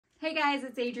Hey guys,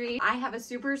 it's Adri. I have a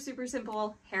super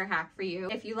simple hair hack for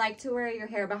you. If you like to wear your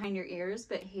hair behind your ears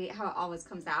but hate how it always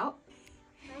comes out,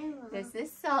 Hi, Mom. this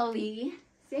is Sully.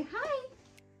 Say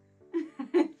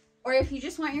hi. Or if you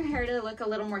just want your hair to look a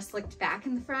little more slicked back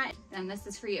in the front, then this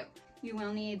is for you. You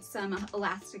will need some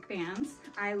elastic bands.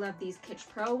 I love these Kitsch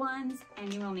Pro ones,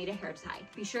 and you will need a hair tie.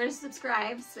 Be sure to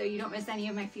subscribe so you don't miss any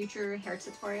of my future hair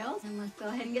tutorials, and let's go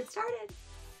ahead and get started.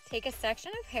 Take a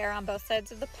section of hair on both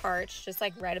sides of the parch, just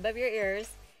like right above your ears,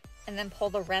 and then pull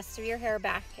the rest of your hair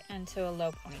back into a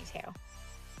low ponytail.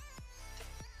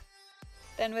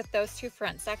 Then with those two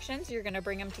front sections, you're gonna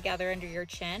bring them together under your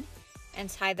chin and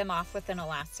tie them off with an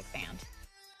elastic band.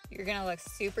 You're gonna look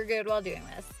super good while doing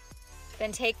this.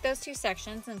 Then take those two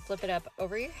sections and flip it up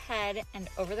over your head and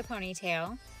over the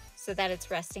ponytail so that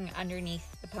it's resting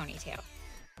underneath the ponytail.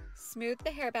 Smooth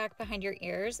the hair back behind your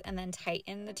ears and then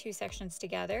tighten the two sections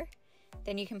together.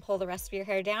 Then you can pull the rest of your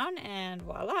hair down and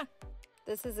voila.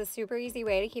 This is a super easy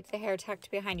way to keep the hair tucked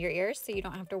behind your ears so you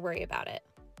don't have to worry about it.